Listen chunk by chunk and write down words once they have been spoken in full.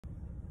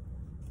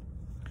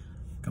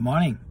Good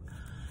morning.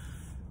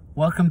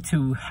 Welcome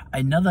to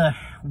another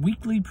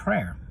weekly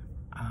prayer.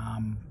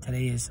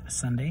 Today is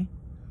Sunday,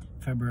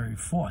 February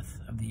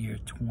 4th of the year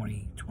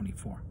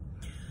 2024.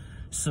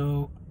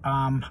 So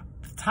the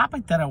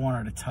topic that I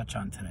wanted to touch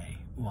on today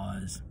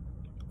was,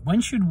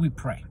 when should we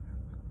pray?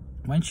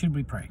 When should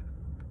we pray?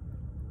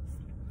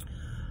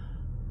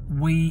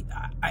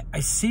 I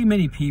see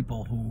many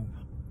people who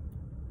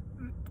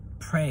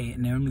pray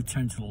and they only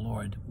turn to the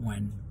Lord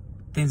when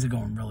things are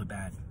going really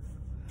bad.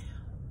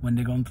 When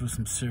they're going through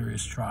some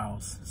serious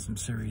trials, some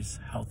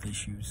serious health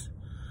issues,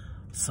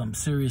 some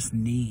serious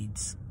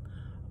needs.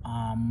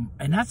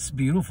 And that's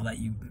beautiful that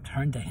you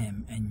turn to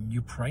Him and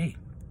you pray,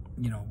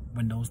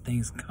 when those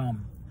things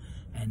come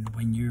and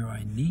when you're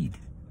in need.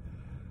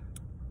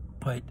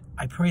 But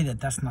I pray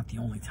that that's not the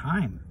only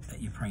time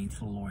that you're praying to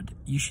the Lord.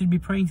 You should be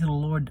praying to the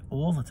Lord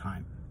all the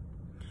time.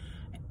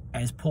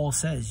 As Paul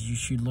says, you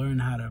should learn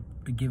how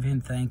to give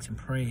Him thanks and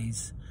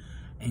praise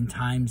in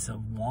times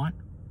of want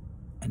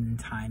and in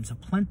times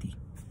of plenty.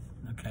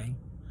 Okay?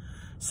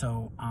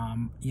 So,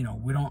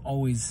 we don't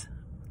always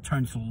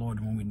turn to the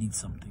Lord when we need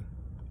something.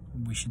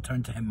 We should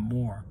turn to Him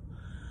more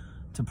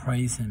to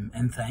praise Him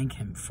and thank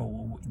Him for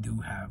what we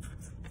do have.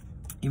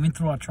 Even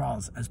through our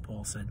trials, as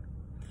Paul said.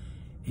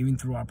 Even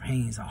through our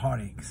pains, our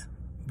heartaches,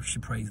 we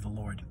should praise the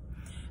Lord.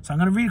 So I'm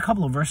going to read a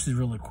couple of verses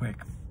really quick.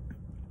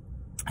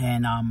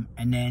 And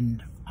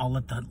then I'll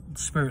let the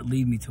Spirit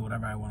lead me to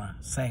whatever I want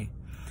to say.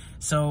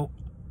 So,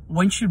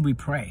 when should we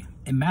pray?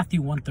 In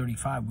Matthew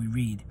 1:35, we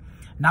read,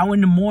 "Now in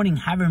the morning,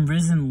 having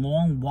risen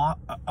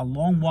a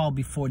long while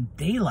before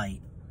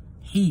daylight,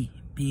 he,"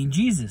 being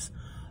Jesus,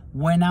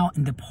 "went out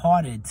and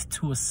departed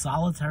to a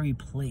solitary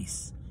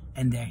place,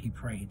 and there he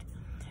prayed."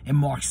 In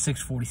Mark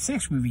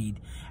 6:46, we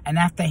read, "And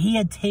after he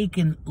had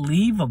taken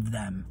leave of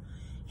them,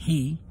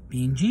 he,"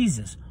 being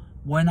Jesus,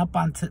 went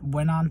onto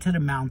the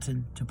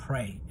mountain to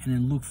pray." And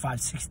in Luke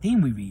 5:16,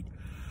 we read,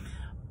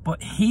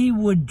 "But he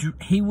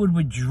would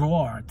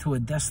withdraw to a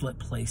desolate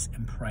place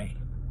and pray."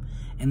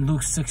 In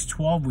Luke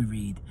 6:12, we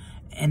read,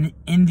 "And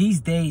in these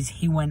days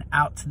he went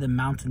out to the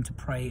mountain to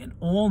pray, and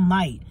all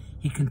night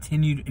he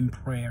continued in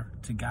prayer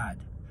to God."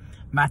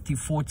 Matthew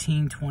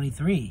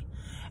 14:23,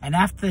 "And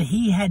after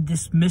he had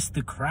dismissed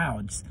the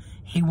crowds,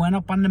 he went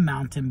up on the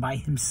mountain by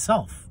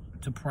himself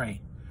to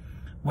pray.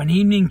 When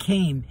evening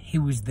came, he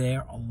was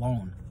there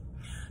alone."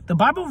 The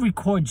Bible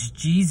records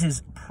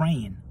Jesus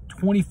praying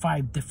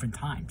 25 different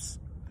times.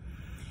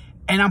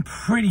 And I'm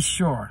pretty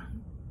sure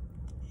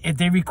if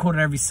they recorded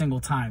every single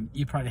time,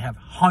 you probably have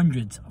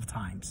hundreds of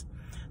times.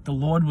 The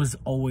Lord was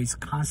always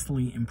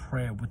constantly in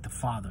prayer with the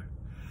Father.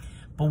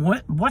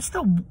 But what's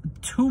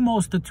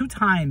the two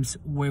times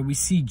where we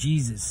see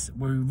Jesus,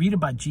 where we read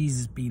about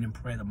Jesus being in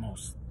prayer the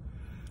most?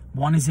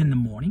 One is in the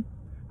morning,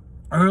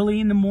 early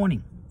in the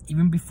morning,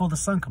 even before the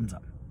sun comes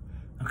up.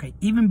 Okay,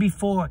 even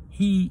before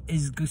he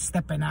is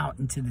stepping out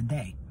into the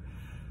day.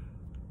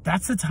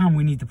 That's the time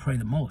we need to pray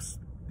the most.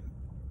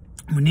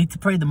 We need to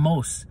pray the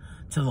most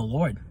to the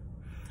Lord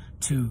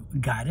to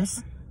guide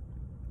us,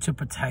 to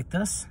protect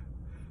us,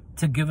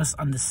 to give us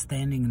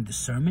understanding and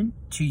discernment,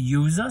 to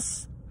use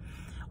us.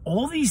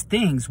 All these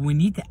things we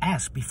need to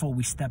ask before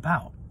we step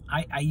out.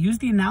 I use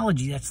the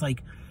analogy that's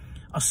like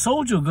a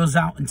soldier goes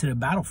out into the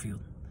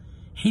battlefield.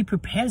 He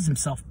prepares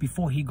himself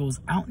before he goes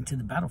out into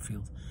the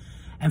battlefield.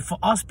 And for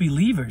us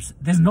believers,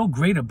 there's no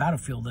greater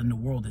battlefield than the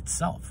world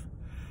itself.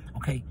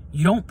 Okay?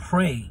 You don't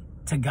pray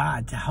to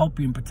God to help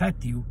you and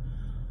protect you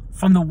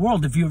from the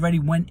world if you already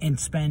went and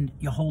spend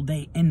your whole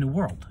day in the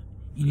world.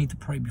 You need to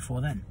pray before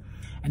then.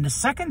 And the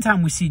second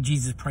time we see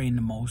Jesus praying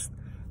the most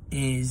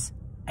is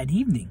at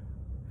evening.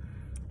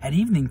 At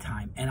evening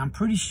time. And I'm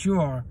pretty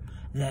sure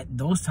that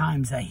those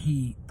times that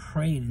he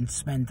prayed and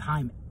spent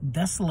time,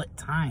 desolate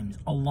times,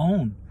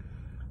 alone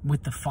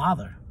with the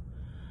Father,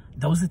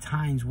 those are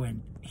times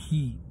when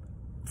he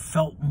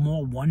felt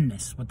more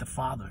oneness with the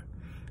Father.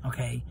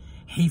 Okay?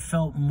 He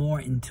felt more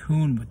in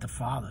tune with the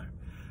Father.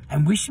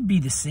 And we should be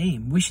the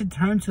same. We should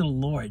turn to the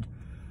Lord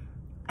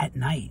at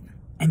night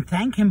and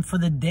thank him for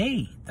the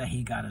day that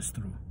he got us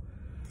through.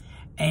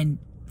 And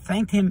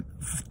thank him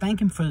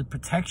for the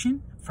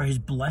protection, for his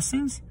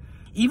blessings.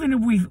 Even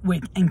if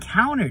we've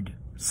encountered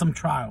some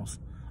trials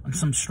and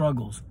some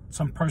struggles,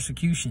 some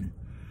persecution,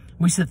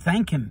 we should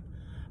thank him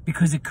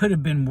because it could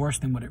have been worse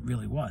than what it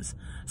really was.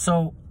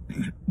 So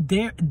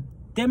there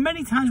are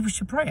many times we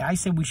should pray. I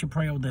say we should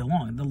pray all day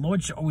long. The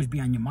Lord should always be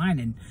on your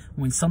mind. And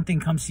when something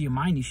comes to your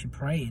mind, you should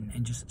pray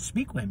and just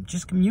speak with him.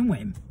 Just commune with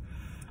him.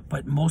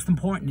 But most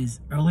important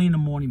is early in the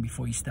morning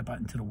before you step out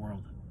into the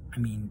world. I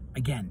mean,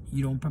 again,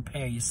 you don't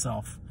prepare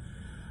yourself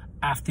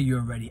after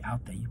you're already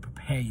out there. You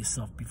prepare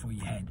yourself before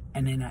you head.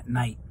 And then at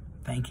night,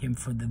 thank him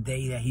for the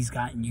day that he's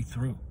gotten you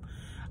through.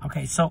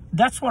 Okay, so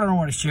that's what I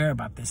want to share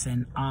about this.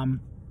 And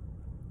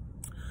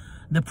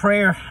the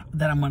prayer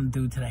that I'm going to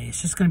do today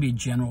is just going to be a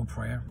general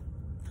prayer.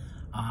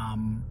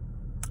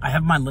 I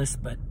have my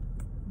list, but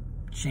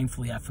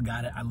shamefully I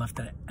forgot it. I left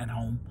it at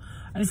home.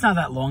 And it's not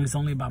that long. It's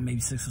only about maybe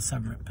 6 or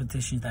 7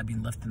 petitions that have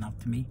been lifted up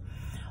to me.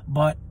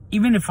 But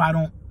even if I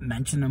don't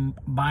mention them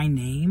by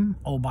name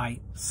or by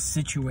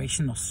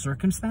situation or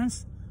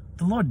circumstance,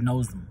 the Lord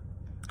knows them.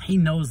 He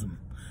knows them.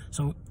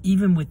 So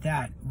even with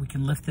that, we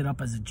can lift it up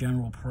as a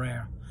general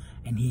prayer,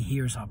 and he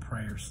hears our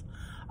prayers.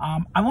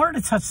 I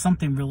wanted to touch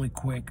something really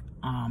quick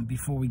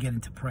before we get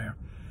into prayer.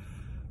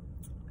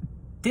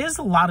 There's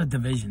a lot of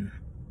division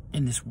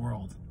in this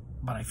world,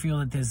 but I feel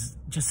that there's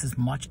just as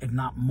much, if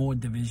not more,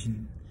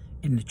 division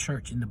in the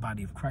church, in the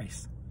body of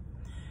Christ.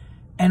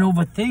 And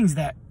over things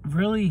that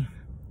really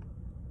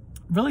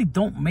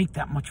don't make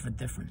that much of a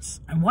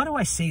difference. And why do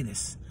I say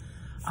this?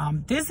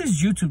 There's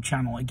this YouTube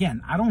channel.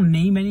 Again, I don't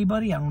name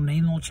anybody. I don't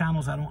name no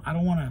channels. I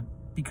don't want to,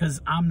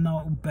 because I'm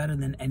no better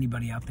than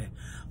anybody out there.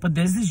 But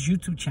there's this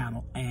YouTube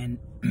channel, and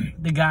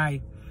the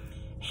guy,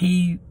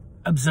 he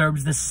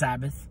observes the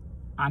Sabbath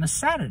on a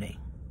Saturday.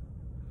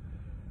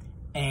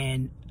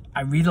 And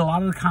I read a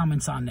lot of the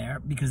comments on there,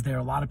 because there are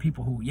a lot of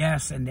people who,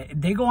 yes, and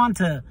they go on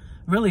to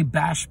really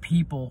bash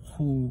people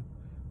who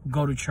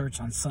go to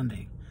church on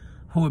Sunday,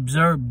 who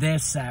observe their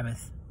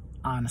Sabbath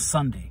on a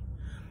Sunday,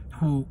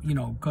 who, you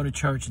know, go to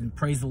church and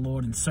praise the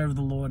Lord and serve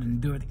the Lord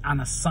and do it on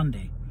a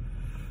Sunday.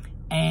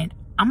 And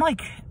I'm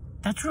like,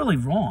 that's really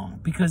wrong,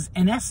 because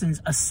in essence,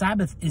 a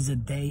Sabbath is a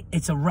day,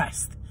 it's a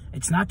rest.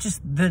 It's not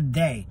just the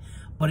day,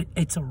 but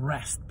it's a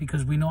rest,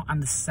 because we know on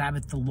the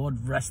Sabbath, the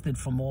Lord rested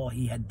from all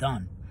he had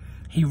done.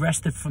 He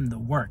rested from the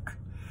work.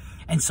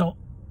 And so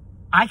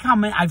I've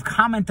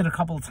commented a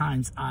couple of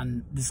times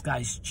on this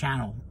guy's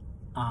channel,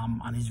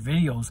 on his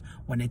videos,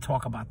 when they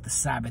talk about the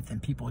Sabbath,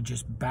 and people are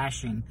just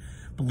bashing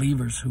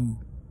believers who,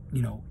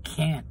 you know,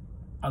 can't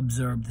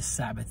observe the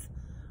Sabbath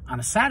on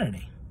a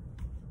Saturday.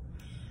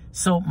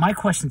 So my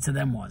question to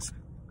them was,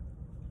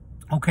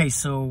 okay,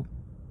 so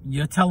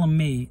you're telling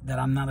me that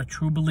I'm not a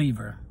true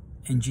believer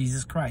in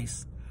Jesus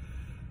Christ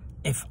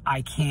if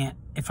I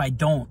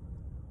don't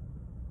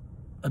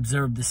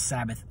observe the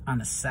Sabbath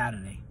on a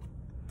Saturday,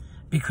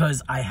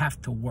 because I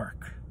have to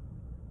work.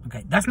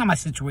 Okay, that's not my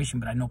situation,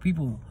 but I know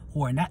people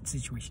who are in that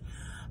situation,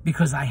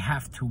 because I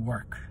have to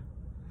work,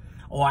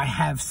 or I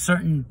have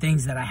certain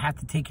things that I have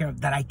to take care of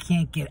that I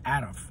can't get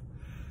out of.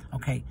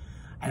 Okay,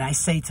 and I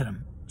say to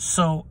them,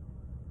 so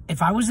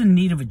if I was in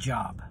need of a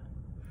job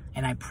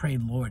and I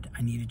prayed, Lord,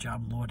 I need a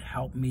job, Lord,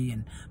 help me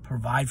and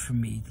provide for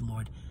me,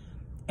 Lord,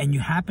 and you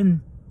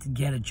happen to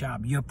get a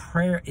job, your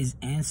prayer is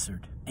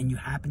answered, and you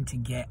happen to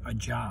get a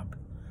job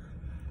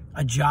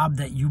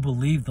that you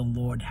believe the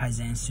Lord has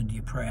answered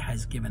your prayer,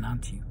 has given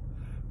unto you.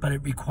 But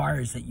it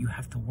requires that you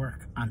have to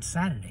work on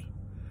Saturday.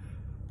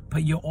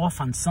 But you're off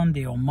on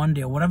Sunday or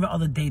Monday or whatever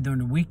other day during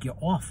the week you're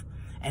off.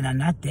 And on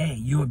that day,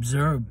 you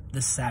observe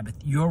the Sabbath,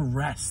 your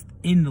rest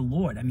in the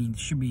Lord. I mean, you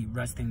should be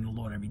resting in the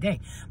Lord every day,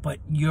 but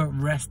your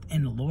rest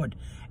in the Lord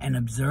and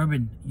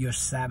observing your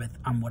Sabbath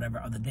on whatever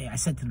other day. I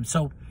said to them,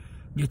 so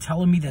you're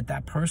telling me that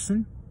that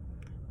person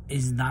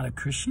is not a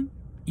Christian,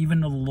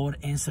 even though the Lord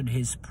answered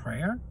his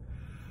prayer?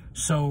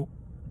 So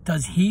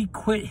does he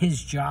quit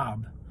his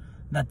job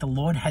that the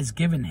Lord has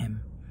given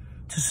him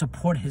to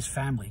support his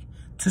family,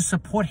 to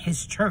support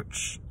his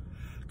church,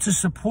 to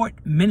support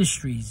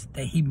ministries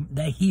that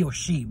he or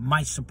she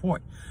might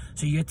support?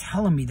 So you're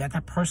telling me that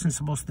that person's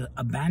supposed to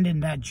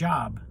abandon that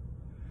job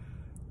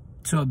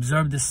to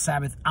observe the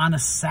Sabbath on a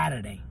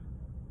Saturday,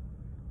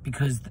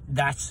 because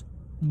that's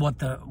what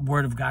the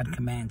Word of God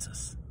commands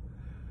us.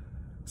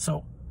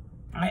 So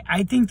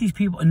I think these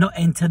people, no,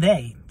 and to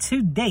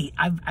date,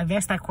 I've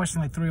asked that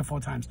question like 3 or 4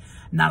 times.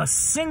 Not a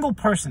single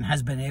person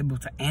has been able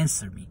to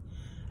answer me.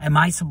 Am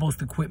I supposed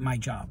to quit my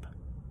job?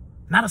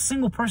 Not a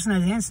single person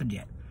has answered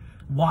yet.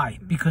 Why?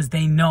 Because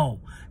they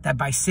know that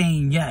by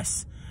saying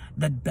yes,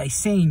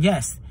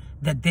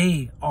 that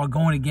they are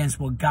going against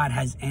what God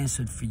has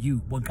answered for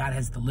you, what God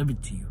has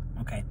delivered to you.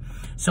 Okay.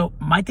 So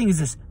my thing is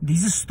this: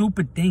 these are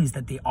stupid things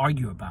that they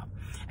argue about.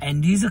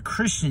 And these are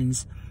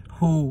Christians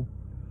who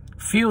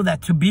feel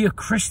that to be a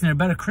Christian, a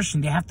better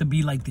Christian, they have to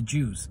be like the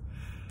Jews.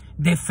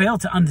 They fail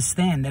to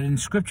understand that in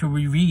Scripture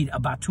we read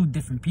about 2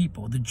 different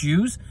people, the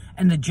Jews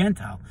and the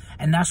Gentile.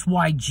 And that's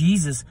why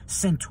Jesus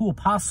sent 2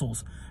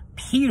 apostles,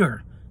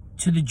 Peter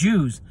to the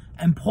Jews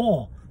and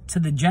Paul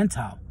to the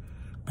Gentile.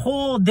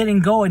 Paul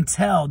didn't go and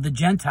tell the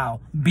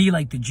Gentile, be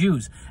like the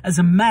Jews. As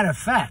a matter of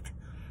fact,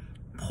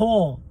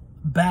 Paul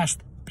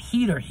bashed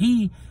Peter.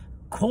 He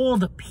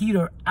called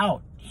Peter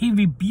out. He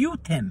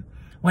rebuked him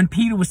when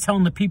Peter was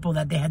telling the people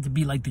that they had to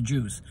be like the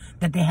Jews,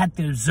 that they had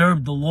to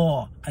observe the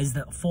law as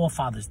the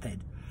forefathers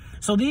did.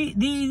 So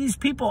these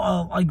people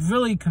are like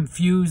really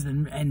confused,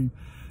 and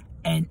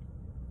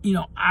you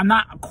know, I'm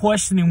not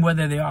questioning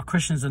whether they are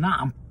Christians or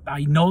not.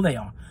 I know they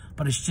are,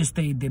 but it's just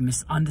they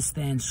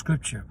misunderstand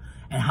Scripture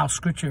and how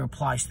Scripture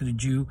applies to the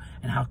Jew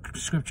and how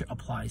Scripture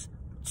applies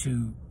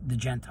to the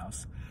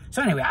Gentiles.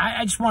 So anyway,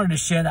 I just wanted to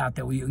share that out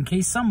there with you, in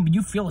case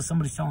you feel that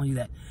somebody's telling you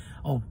that,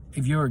 oh,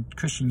 if you're a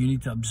Christian, you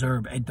need to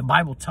observe. The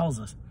Bible tells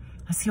us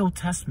that's the Old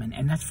Testament,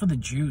 and that's for the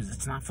Jews.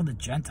 It's not for the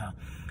Gentile.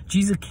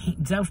 Jesus came,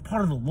 that was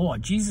part of the law.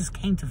 Jesus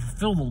came to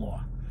fulfill the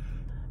law.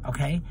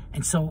 Okay?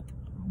 And so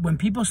when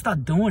people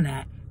start doing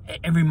that,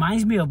 it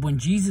reminds me of when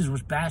Jesus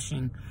was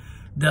bashing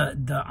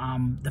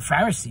the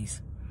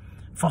Pharisees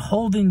for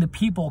holding the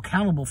people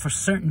accountable for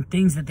certain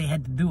things that they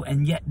had to do,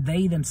 and yet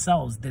they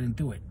themselves didn't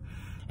do it.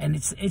 And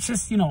it's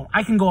just, you know,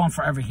 I can go on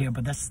forever here,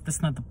 but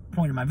that's not the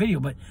point of my video.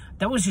 But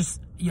that was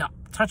just, you know,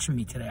 touching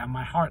me today on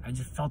my heart. I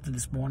just felt it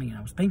this morning, and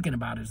I was thinking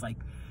about it. It's like,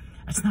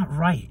 that's not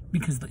right,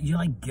 because you're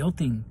like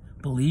guilting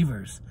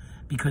believers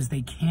because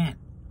they can't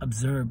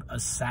observe a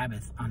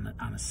Sabbath on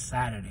a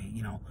Saturday.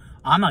 You know,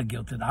 I'm not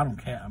guilted. I don't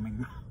care. I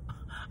mean,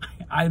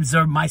 I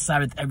observe my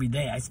Sabbath every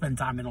day. I spend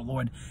time in the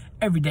Lord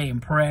every day in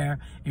prayer,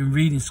 in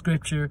reading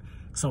scripture.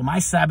 So my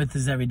Sabbath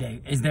is every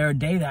day. Is there a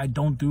day that I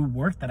don't do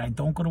work, that I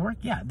don't go to work?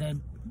 Yeah, there are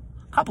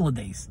a couple of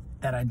days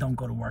that I don't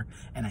go to work,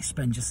 and I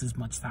spend just as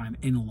much time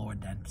in the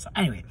Lord then. So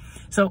anyway,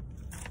 so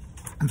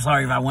I'm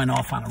sorry if I went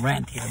off on a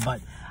rant here,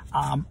 but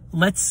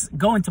let's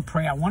go into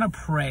prayer. I want to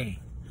pray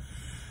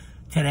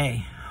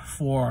today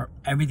for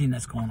everything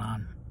that's going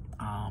on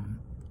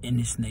in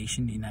this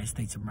nation, the United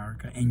States of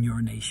America, in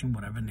your nation,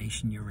 whatever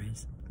nation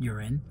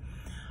you're in.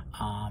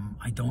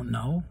 I don't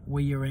know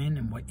where you're in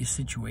and what your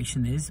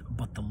situation is,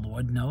 but the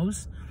Lord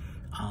knows.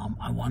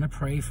 I want to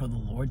pray for the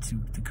Lord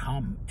to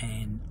come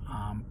and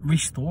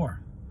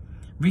restore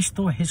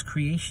his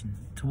creation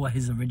to what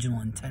his original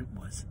intent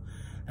was.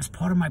 That's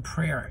part of my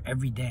prayer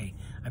every day.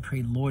 I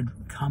pray, Lord,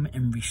 come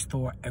and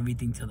restore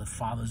everything to the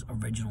Father's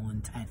original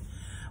intent,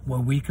 where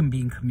we can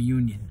be in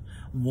communion,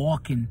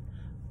 walking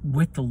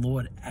with the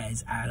Lord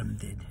as Adam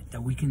did,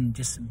 that we can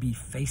just be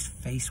face to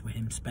face with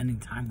him, spending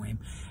time with him.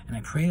 And I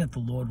pray that the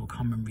Lord will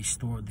come and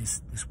restore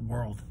this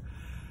world.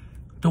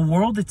 The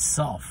world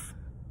itself,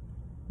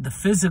 the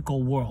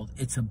physical world,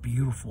 it's a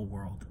beautiful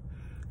world.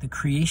 The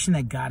creation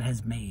that God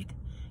has made,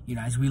 you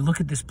know, as we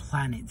look at this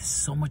planet, there's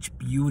so much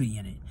beauty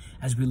in it.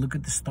 As we look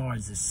at the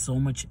stars, there's so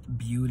much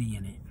beauty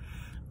in it.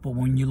 But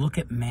when you look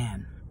at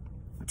man,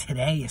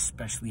 today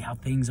especially, how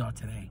things are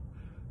today,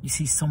 you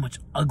see so much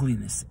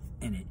ugliness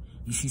in it.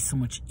 You see so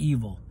much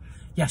evil.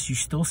 Yes, you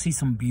still see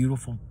some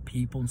beautiful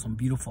people and some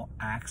beautiful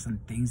acts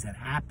and things that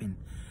happen.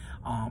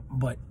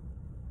 But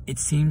it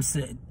seems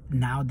that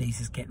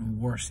nowadays it's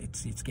getting worse.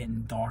 It's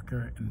getting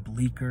darker and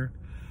bleaker.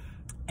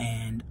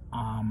 And,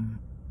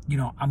 you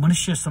know, I'm going to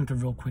share something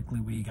real quickly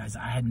with you guys.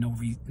 I had no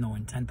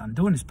intent on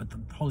doing this, but the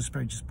Holy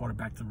Spirit just brought it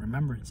back to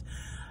remembrance.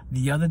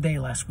 The other day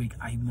last week,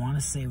 I want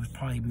to say it was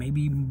probably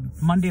maybe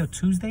Monday or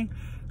Tuesday,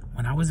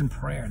 when I was in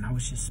prayer and I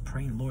was just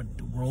praying, Lord,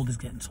 the world is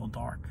getting so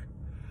dark.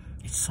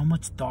 It's so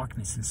much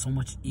darkness and so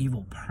much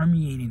evil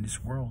permeating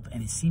this world,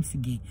 and it seems to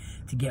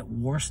get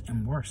worse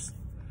and worse.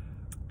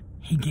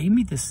 He gave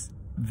me this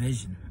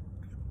vision.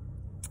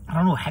 I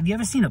don't know, have you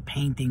ever seen a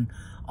painting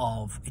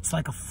of, it's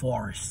like a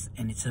forest,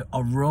 and it's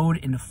a road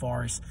in the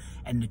forest,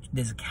 and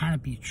there's a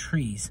canopy of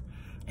trees,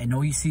 and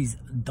all you see is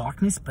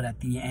darkness, but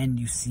at the end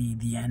you see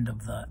the end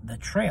of the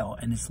trail,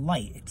 and it's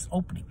light, it's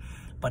opening,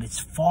 but it's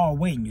far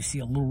away, and you see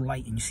a little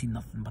light, and you see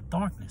nothing but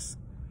darkness.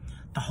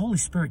 The Holy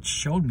Spirit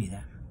showed me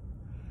that.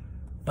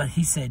 But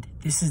he said,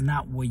 this is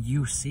not what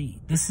you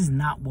see. This is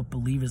not what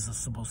believers are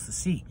supposed to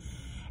see.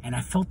 And I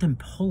felt him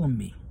pulling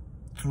me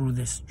through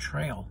this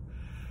trail.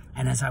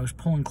 And as I was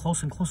pulling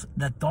closer and closer,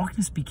 the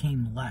darkness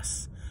became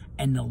less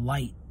and the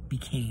light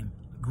became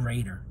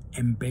greater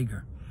and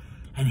bigger.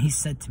 And he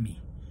said to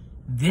me,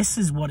 this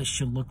is what it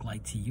should look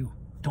like to you.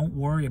 Don't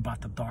worry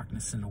about the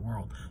darkness in the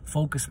world.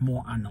 Focus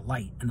more on the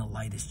light, and the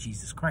light is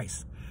Jesus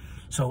Christ.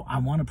 So I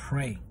want to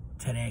pray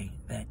today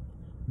that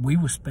we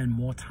will spend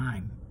more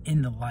time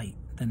in the light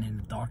than in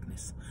the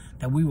darkness,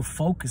 that we will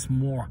focus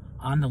more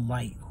on the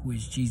light, who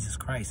is Jesus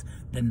Christ,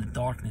 than the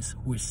darkness,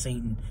 who is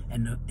Satan,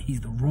 and he's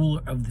the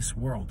ruler of this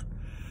world.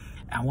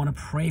 I want to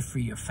pray for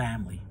your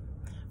family,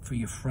 for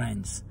your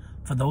friends,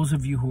 for those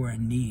of you who are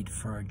in need,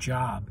 for a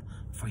job,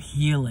 for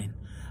healing,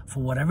 for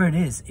whatever it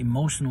is,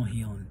 emotional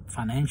healing,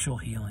 financial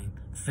healing,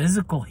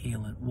 physical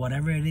healing,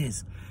 whatever it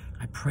is.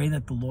 I pray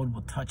that the Lord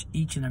will touch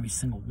each and every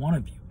single one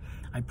of you.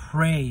 I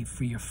pray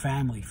for your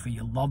family, for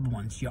your loved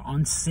ones, your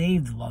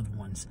unsaved loved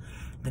ones,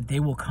 that they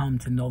will come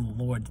to know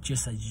the Lord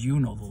just as you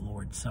know the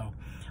Lord. So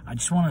I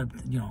just want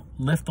to,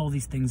 lift all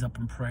these things up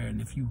in prayer.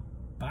 And if you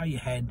bow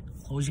your head,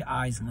 close your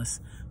eyes, and let's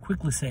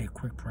quickly say a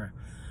quick prayer.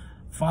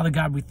 Father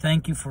God, we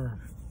thank you for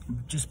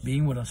just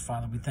being with us,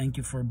 Father. We thank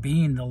you for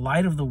being the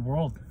light of the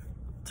world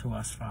to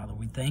us, Father.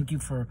 We thank you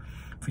for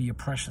your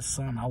precious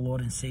Son, our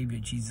Lord and Savior,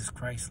 Jesus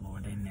Christ,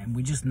 Lord. And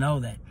we just know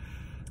that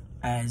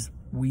as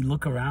we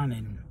look around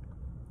and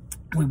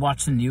we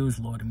watch the news,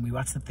 Lord, and we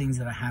watch the things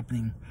that are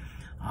happening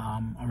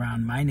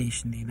around my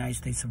nation, the United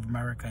States of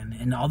America,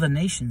 and other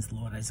nations,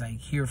 Lord, as I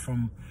hear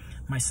from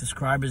my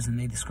subscribers and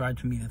they describe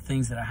to me the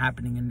things that are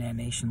happening in their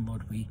nation,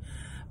 Lord, we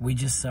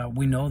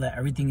know that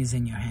everything is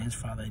in your hands,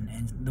 Father,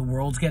 and the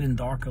world's getting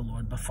darker,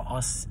 Lord, but for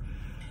us,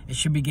 it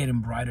should be getting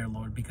brighter,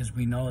 Lord, because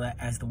we know that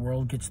as the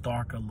world gets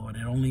darker, Lord,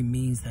 it only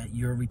means that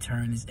your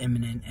return is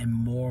imminent and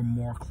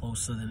more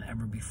closer than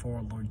ever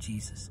before, Lord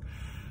Jesus.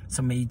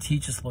 So may you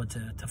teach us, Lord,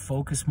 to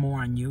focus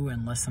more on you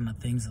and less on the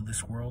things of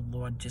this world,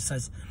 Lord, just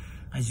as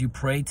as you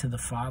pray to the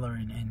Father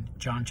in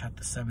John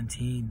chapter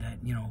 17, that,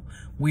 you know,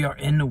 we are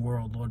in the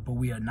world, Lord, but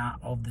we are not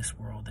of this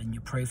world. And you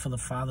pray for the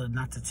Father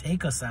not to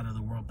take us out of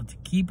the world, but to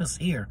keep us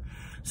here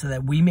so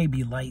that we may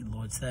be light,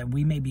 Lord, so that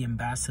we may be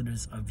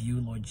ambassadors of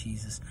you, Lord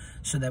Jesus,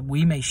 so that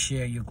we may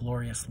share your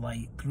glorious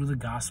light through the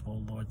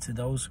gospel, Lord, to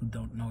those who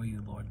don't know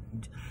you, Lord.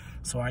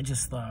 So I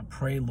just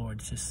pray, Lord,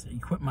 just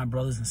equip my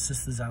brothers and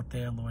sisters out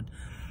there, Lord.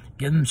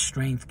 Give them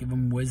strength, give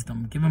them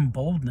wisdom, give them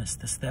boldness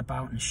to step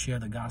out and share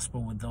the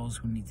gospel with those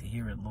who need to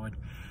hear it, Lord.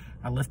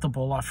 I lift up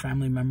all our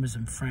family members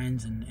and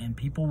friends and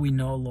people we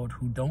know, Lord,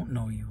 who don't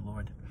know you,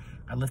 Lord.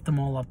 I lift them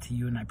all up to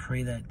you, and I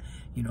pray that,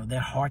 you know,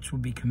 their hearts will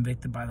be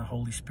convicted by the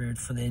Holy Spirit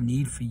for their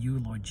need for you,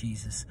 Lord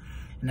Jesus,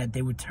 and that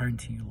they would turn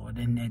to you, Lord,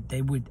 and that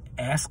they would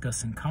ask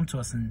us and come to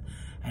us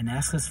and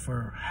ask us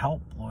for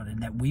help, Lord,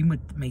 and that we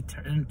may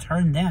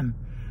turn them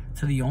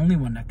to the only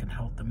one that can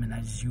help them, and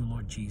that is you,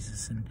 Lord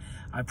Jesus. And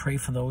I pray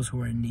for those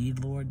who are in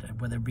need,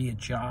 Lord, whether it be a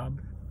job,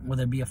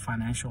 whether it be a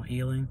financial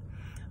healing,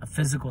 a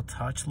physical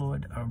touch,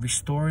 Lord, a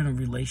restoring a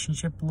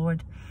relationship,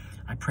 Lord.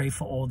 I pray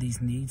for all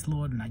these needs,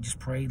 Lord, and I just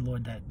pray,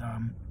 Lord, that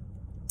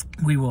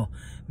we will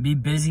be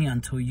busy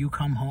until you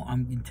come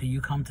home, until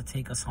you come to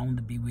take us home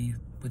to be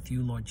with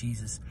you, Lord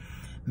Jesus.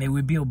 May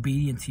we be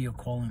obedient to your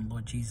calling,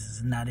 Lord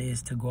Jesus, and that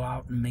is to go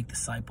out and make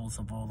disciples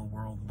of all the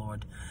world,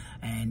 Lord.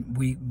 And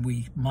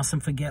we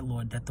mustn't forget,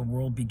 Lord, that the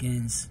world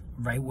begins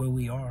right where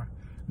we are,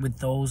 with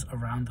those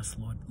around us,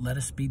 Lord. Let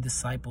us be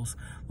disciples.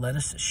 Let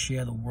us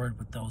share the word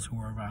with those who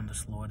are around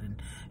us, Lord,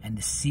 and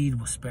the seed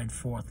will spread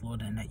forth,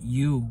 Lord, and that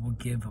you will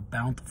give a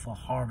bountiful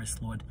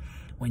harvest, Lord,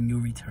 when you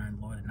return,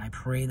 Lord. And I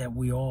pray that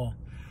we all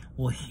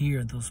will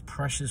hear those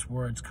precious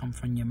words come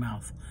from your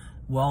mouth.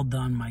 Well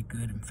done, my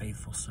good and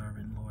faithful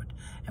servant, Lord.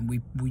 And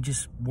we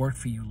just work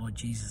for you, Lord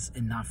Jesus,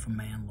 and not for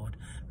man, Lord.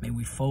 May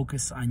we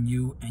focus on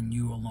you and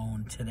you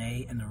alone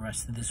today and the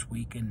rest of this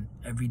week and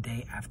every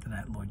day after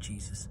that, Lord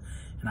Jesus.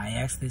 And I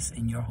ask this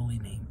in your holy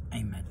name.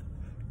 Amen.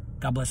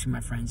 God bless you,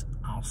 my friends.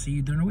 I'll see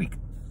you during the week.